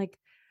 Like, I'm like,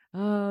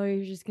 oh,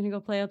 you're just going to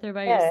go play out there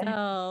by Yeah.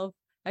 yourself.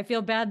 I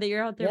feel bad that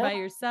you're out there Yeah. by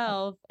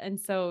yourself. And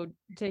so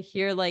to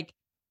hear, like,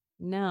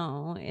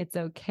 no, it's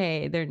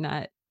okay. They're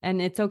not,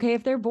 and it's okay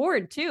if they're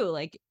bored too.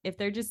 Like, if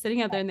they're just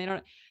sitting out there and they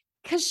don't,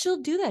 because she'll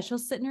do that. She'll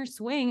sit in her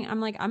swing.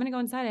 I'm like, I'm going to go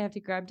inside. I have to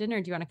grab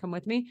dinner. Do you want to come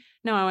with me?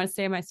 No, I want to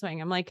stay in my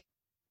swing. I'm like,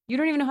 you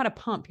don't even know how to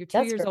pump. You're 2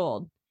 That's years great.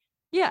 old.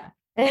 Yeah.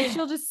 And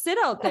she'll just sit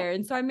out there.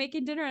 And so I'm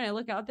making dinner and I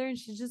look out there and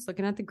she's just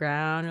looking at the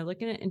ground or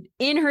looking at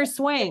in her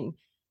swing.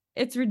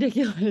 It's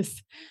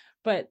ridiculous.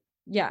 But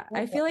yeah, I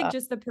That's feel like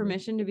just the awesome.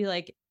 permission to be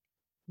like,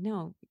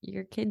 no,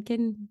 your kid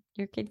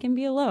can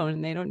be alone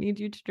and they don't need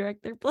you to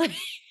direct their play.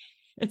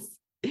 It's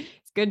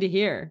good to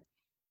hear.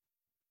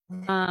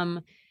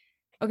 Um,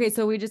 okay,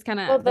 so we just kind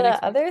Well, of the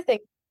next the question. other thing,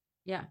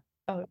 Yeah.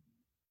 oh,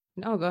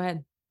 No, go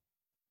ahead.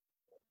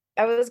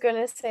 I was going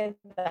to say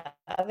the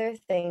other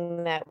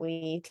thing that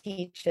we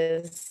teach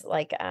is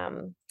like,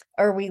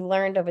 or we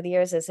learned over the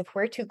years is if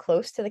we're too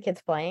close to the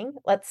kids playing,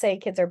 let's say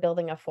kids are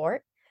building a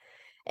fort,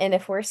 and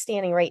if we're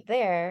standing right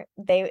there,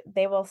 they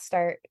will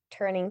start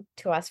turning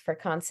to us for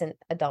constant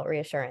adult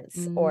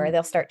reassurance, or Mm,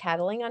 they'll start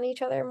tattling on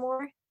each other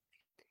more.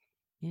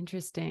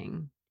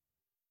 interesting.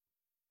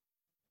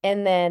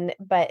 And then,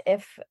 but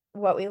if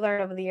what we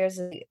learned over the years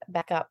is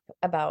back up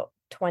about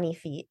 20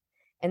 feet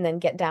and then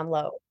get down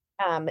low,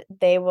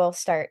 they will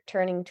start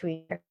turning to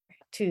each other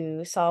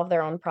to solve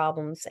their own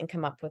problems and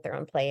come up with their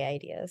own play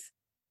ideas.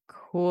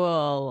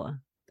 Cool.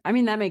 I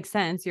mean, that makes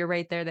sense. You're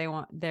right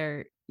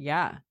there.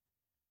 Yeah.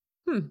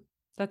 Hmm.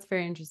 That's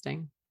very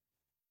interesting.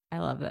 I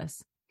love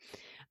this.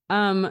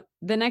 The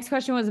next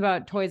question was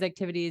about toys,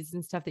 activities,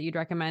 and stuff that you'd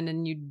recommend,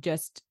 and you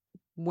just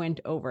went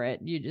over it.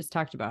 You just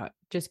talked about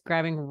just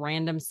grabbing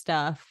random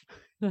stuff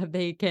that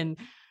they can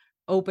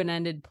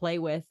open-ended play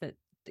with. The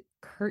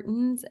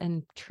curtains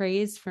and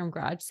trays from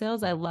garage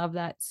sales. I love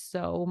that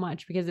so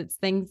much because it's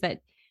things that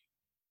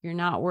you're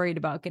not worried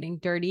about getting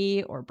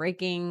dirty or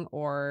breaking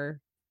or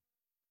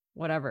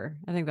whatever.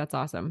 I think that's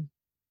awesome.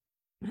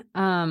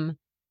 Um,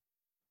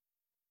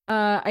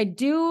 I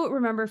do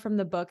remember from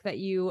the book that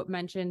you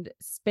mentioned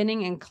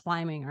spinning and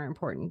climbing are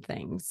important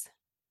things.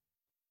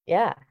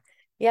 Yeah.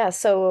 Yeah.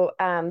 So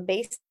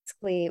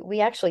basically,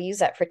 we actually use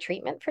that for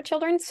treatment for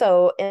children.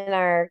 So in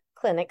our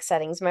clinic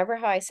settings, remember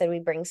how I said we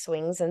bring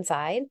swings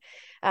inside?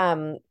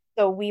 Um,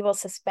 so we will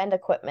suspend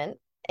equipment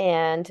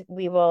and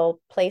we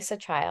will place a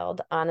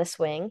child on a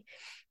swing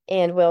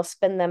and we'll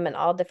spin them in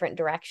all different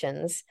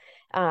directions.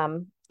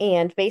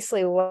 And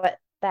basically, what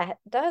that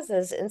does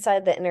is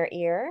inside the inner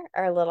ear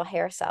are little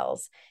hair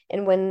cells.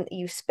 And when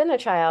you spin a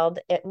child,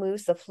 it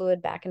moves the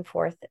fluid back and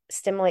forth,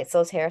 stimulates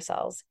those hair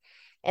cells,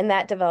 and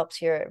that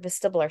develops your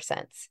vestibular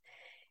sense.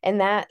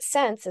 And that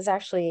sense is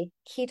actually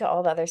key to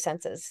all the other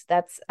senses.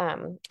 That's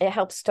it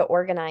helps to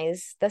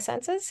organize the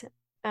senses.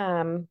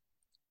 And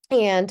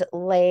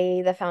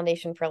lay the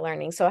foundation for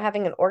learning. So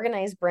having an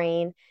organized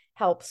brain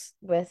helps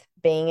with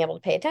being able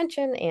to pay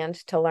attention and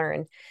to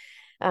learn.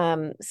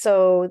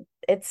 So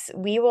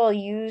we will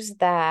use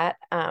that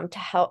to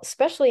help,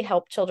 especially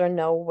help children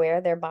know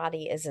where their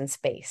body is in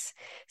space.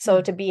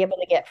 So to be able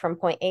to get from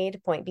point A to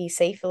point B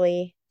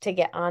safely, to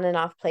get on and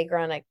off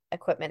playground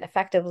equipment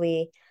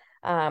effectively.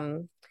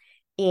 And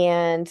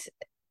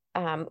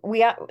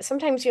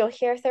sometimes you'll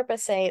hear therapists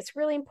say it's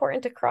really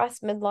important to cross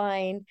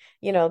midline.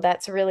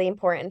 That's really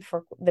important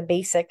for the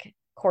basic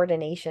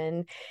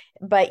coordination,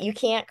 but you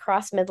can't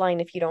cross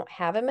midline if you don't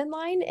have a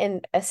midline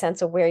and a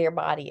sense of where your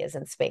body is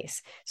in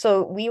space.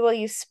 So we will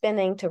use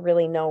spinning to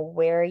really know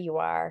where you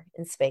are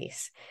in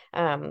space.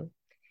 And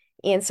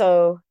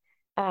so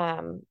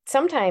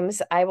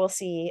sometimes I will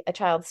see a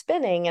child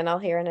spinning and I'll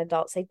hear an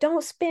adult say,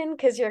 don't spin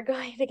because you're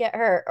going to get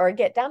hurt, or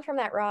get down from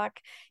that rock,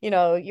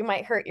 you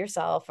might hurt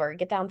yourself, or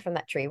get down from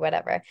that tree,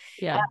 whatever.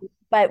 Yeah.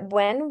 But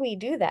when we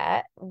do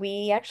that,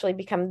 we actually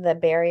become the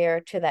barrier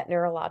to that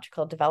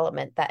neurological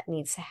development that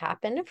needs to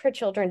happen for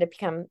children to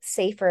become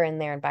safer in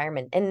their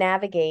environment and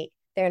navigate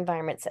their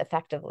environments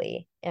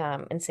effectively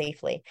and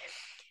safely.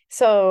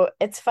 So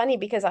it's funny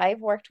because I've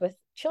worked with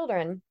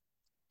children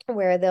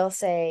where they'll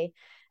say,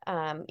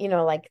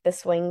 like the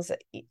swings.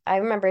 I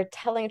remember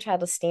telling a child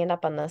to stand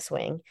up on the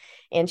swing,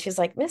 and she's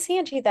like, Miss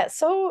Angie, that's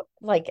so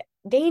like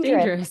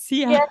dangerous.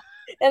 Yeah. Yeah.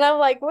 And I'm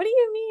like, what do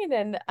you mean?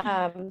 And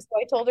so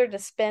I told her to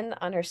spin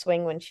on her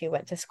swing when she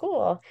went to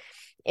school.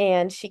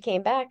 And she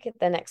came back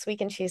the next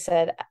week and she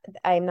said,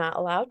 I'm not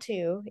allowed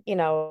to,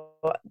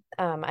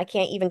 I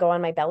can't even go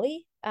on my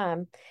belly.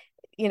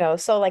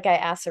 So like I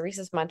asked the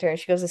rhesus monitor and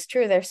she goes, it's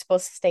true, they're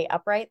supposed to stay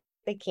upright.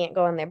 They can't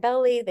go on their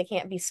belly. They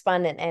can't be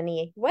spun in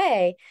any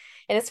way.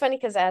 And it's funny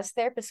because as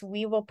therapists,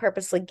 we will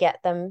purposely get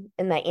them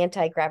in that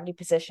anti-gravity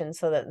position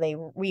so that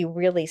we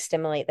really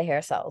stimulate the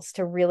hair cells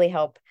to really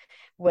help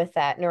with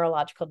that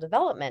neurological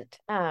development.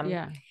 But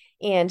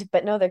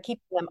no, they're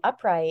keeping them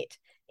upright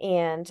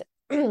and,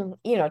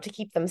 to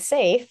keep them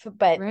safe,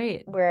 but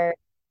Right. we're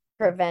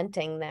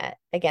preventing that,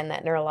 again,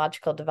 that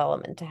neurological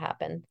development to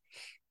happen.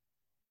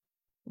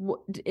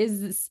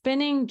 Is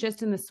spinning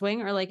just in the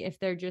swing, or like if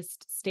they're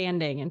just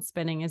standing and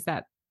spinning, is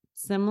that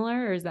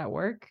similar or does that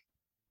work?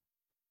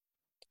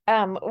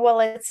 Well,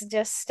 it's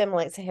just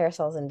stimulates the hair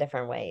cells in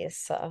different ways.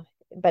 So,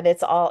 but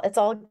it's all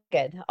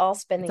good. All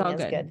spinning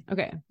is good.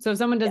 Okay. So if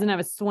someone doesn't have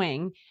a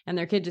swing and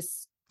their kid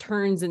just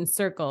turns in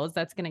circles,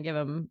 that's going to give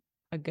them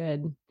a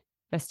good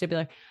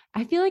vestibular.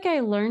 I feel like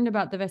I learned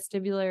about the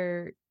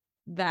vestibular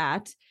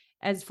that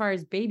as far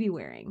as baby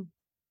wearing.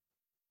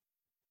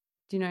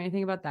 Do you know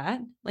anything about that?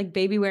 Like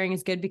baby wearing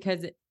is good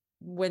because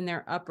when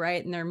they're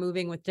upright and they're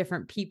moving with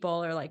different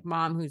people, or like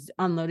mom who's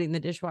unloading the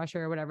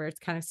dishwasher or whatever, it's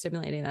kind of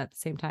stimulating that at the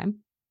same time.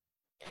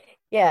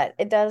 Yeah,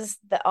 it does.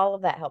 All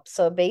of that helps.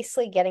 So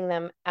basically getting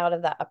them out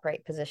of that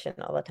upright position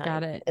all the time.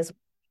 Got it. Is what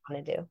I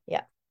want to do.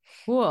 Yeah.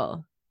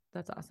 Cool.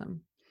 That's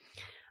awesome.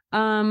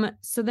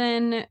 So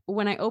then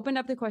when I opened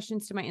up the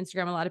questions to my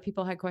Instagram, a lot of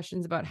people had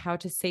questions about how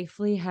to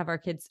safely have our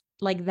kids,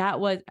 like that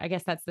was, I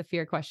guess that's the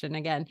fear question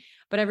again,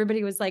 but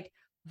everybody was like,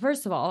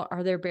 first of all,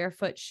 are there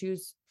barefoot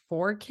shoes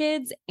for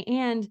kids?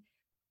 And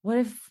what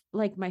if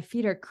like my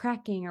feet are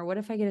cracking, or what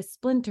if I get a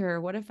splinter?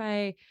 What if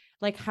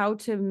like how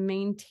to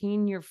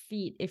maintain your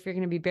feet if you're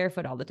going to be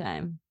barefoot all the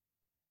time?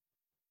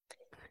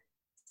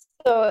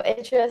 So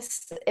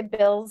it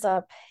builds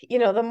up,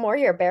 the more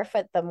you're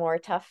barefoot, the more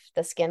tough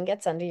the skin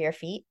gets under your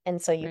feet.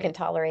 And so you can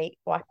tolerate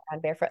walking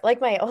around barefoot.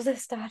 Like my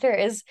oldest daughter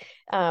is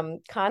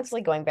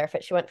constantly going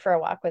barefoot. She went for a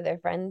walk with her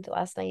friend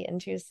last night and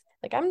she was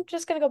like, I'm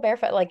just gonna go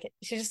barefoot. Like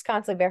she's just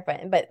constantly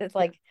barefoot. But it's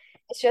like,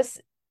 it's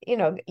just,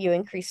 you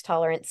increase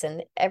tolerance,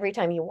 and every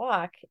time you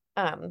walk,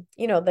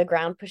 the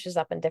ground pushes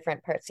up in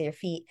different parts of your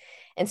feet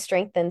and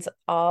strengthens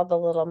all the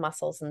little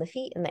muscles in the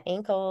feet and the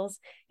ankles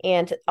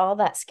and all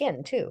that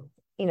skin too.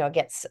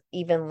 Gets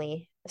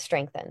evenly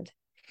strengthened.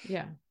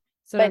 Yeah.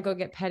 So don't go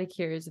get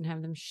pedicures and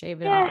have them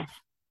shave it off.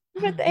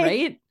 But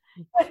right?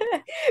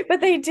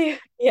 But they do.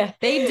 Yeah.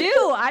 They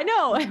do. I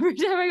know. Every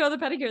time I go to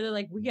the pedicure, they're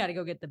like, we got to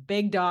go get the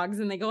big dogs.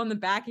 And they go in the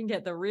back and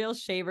get the real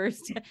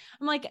shavers.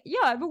 I'm like, yeah,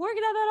 I've been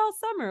working at that all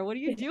summer. What are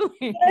you doing?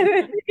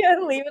 Yeah,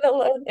 leave it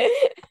alone.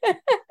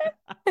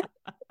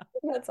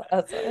 That's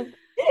awesome.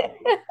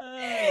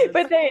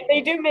 But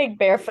they do make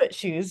barefoot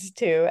shoes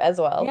too, as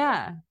well.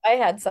 Yeah. I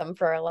had some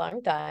for a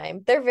long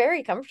time. They're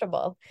very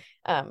comfortable.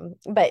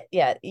 But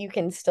yeah, you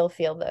can still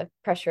feel the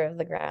pressure of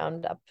the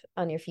ground up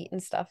on your feet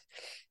and stuff.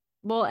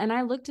 Well, and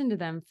I looked into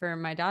them for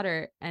my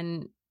daughter,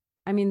 and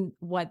I mean,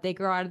 they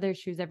grow out of their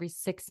shoes every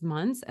 6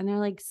 months and they're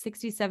like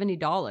 $60,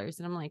 $70.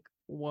 And I'm like,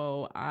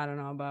 whoa, I don't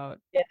know about.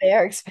 Yeah, they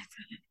are expensive.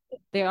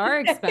 They are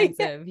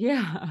expensive.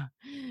 Yeah.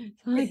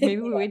 So like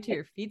maybe we wait till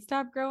your feet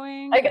stop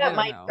growing. I got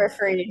mine for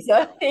free.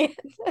 So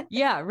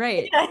yeah,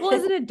 right. Well,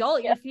 as an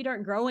adult, your feet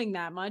aren't growing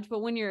that much, but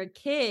when you're a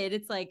kid,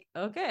 it's like,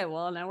 okay,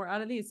 well, now we're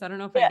out of these. So I don't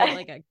know if I get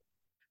like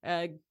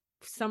a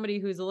somebody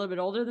who's a little bit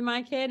older than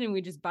my kid and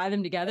we just buy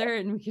them together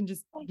and we can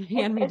just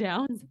hand me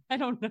downs. I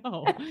don't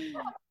know.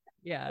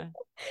 Yeah.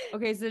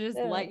 Okay. So just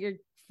let your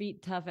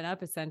feet toughen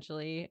up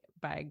essentially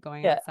by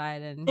going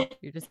outside, and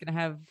you're just going to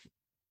have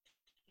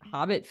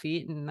hobbit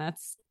feet, and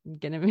that's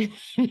gonna be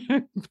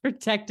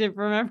protected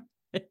from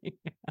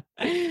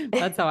everything.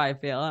 That's how I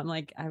feel. I'm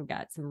like, I've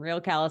got some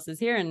real calluses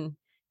here and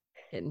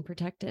getting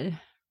protected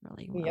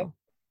really well.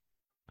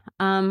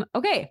 Yep.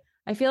 Okay.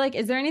 I feel like,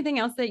 is there anything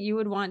else that you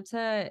would want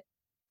to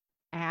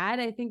add?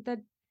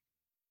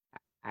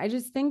 I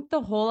just think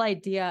the whole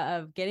idea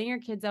of getting your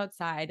kids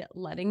outside,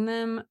 letting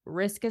them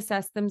risk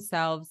assess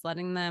themselves,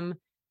 letting them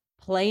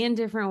play in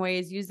different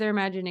ways, use their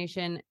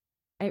imagination,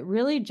 it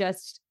really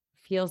just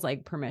feels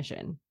like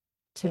permission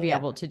to be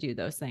able to do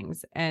those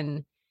things.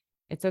 And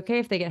it's okay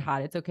if they get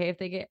hot. It's okay if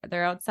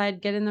they're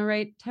outside, get in the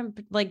right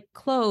temp, like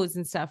clothes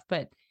and stuff.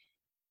 But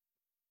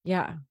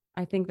yeah,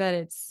 I think that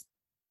it's,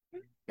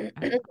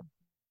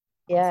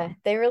 yeah,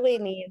 they really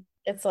need,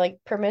 it's like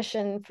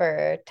permission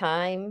for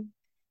time.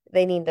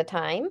 They need the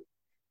time,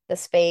 the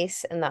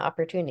space, and the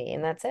opportunity,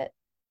 and that's it.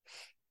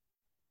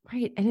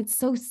 Right. And it's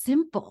so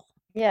simple.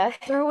 Yeah.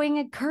 Throwing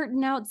a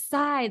curtain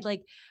outside.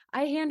 Like,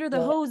 I hand her the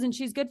hose and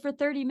she's good for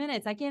 30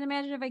 minutes. I can't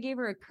imagine if I gave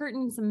her a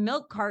curtain, some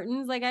milk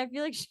cartons. Like, I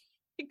feel like she'd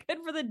be good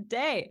for the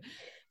day.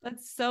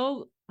 That's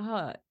so,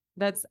 I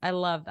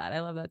love that. I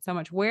love that so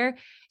much.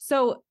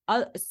 So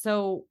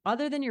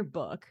other than your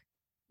book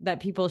that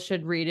people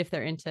should read if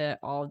they're into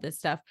all of this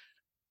stuff,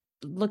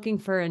 looking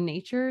for a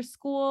nature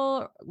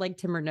school like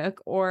Timber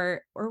Nook,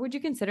 or would you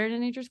consider it a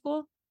nature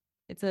school?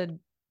 It's a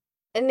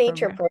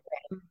nature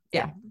program.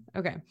 Yeah.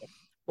 Okay.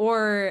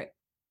 Or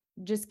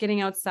just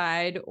getting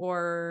outside,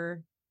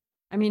 or,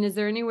 I mean, is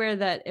there anywhere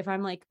that if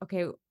I'm like,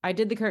 okay, I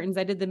did the curtains,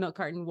 I did the milk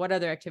carton, what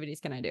other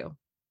activities can I do?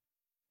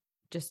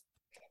 Just,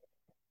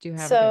 do you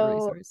have a good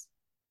resource?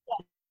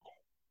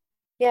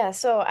 Yeah.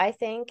 So I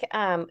think,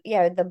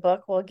 the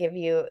book will give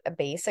you a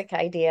basic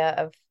idea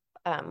of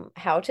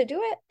how to do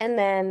it. And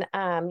then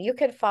you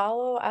could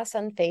follow us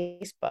on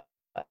Facebook.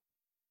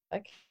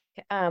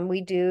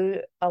 We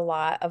do a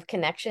lot of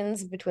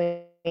connections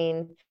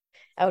between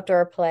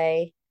outdoor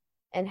play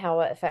and how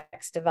it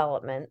affects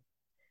development.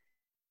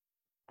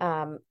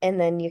 And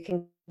then you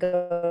can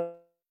go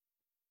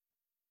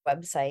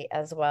website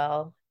as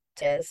well.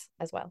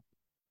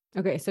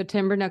 Okay, so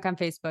Timber Nook on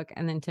Facebook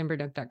and then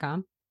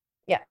timbernook.com.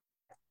 Yeah.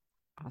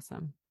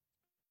 Awesome.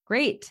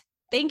 Great.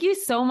 Thank you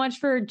so much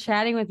for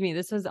chatting with me.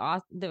 This was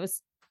awesome. That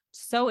was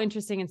so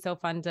interesting and so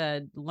fun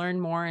to learn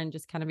more and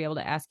just kind of be able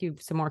to ask you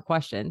some more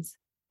questions.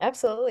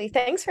 Absolutely.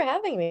 Thanks for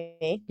having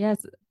me.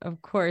 Yes,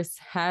 of course.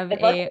 Have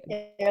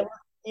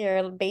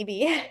your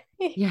baby.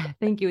 Yeah,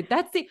 thank you.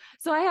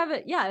 So I have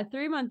a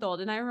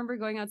 3-month-old, and I remember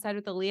going outside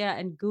with Aaliyah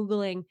and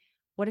Googling,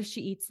 what if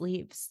she eats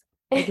leaves?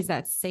 Like, is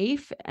that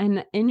safe?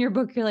 And in your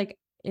book, you're like,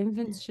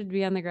 infants should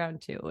be on the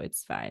ground too.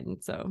 It's fine.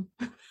 So,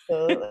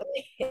 awesome.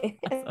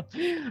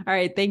 All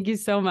right. Thank you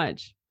so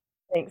much.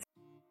 Thanks.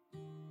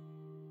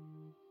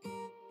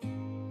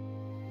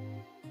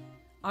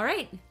 All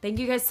right. Thank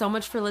you guys so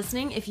much for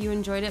listening. If you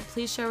enjoyed it,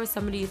 please share with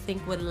somebody you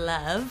think would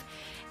love.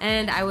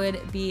 And I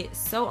would be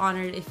so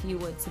honored if you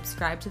would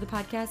subscribe to the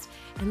podcast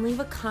and leave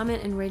a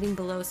comment and rating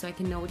below so I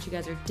can know what you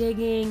guys are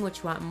digging, what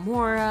you want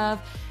more of,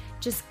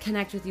 just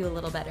connect with you a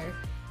little better.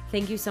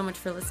 Thank you so much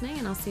for listening,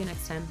 and I'll see you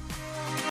next time.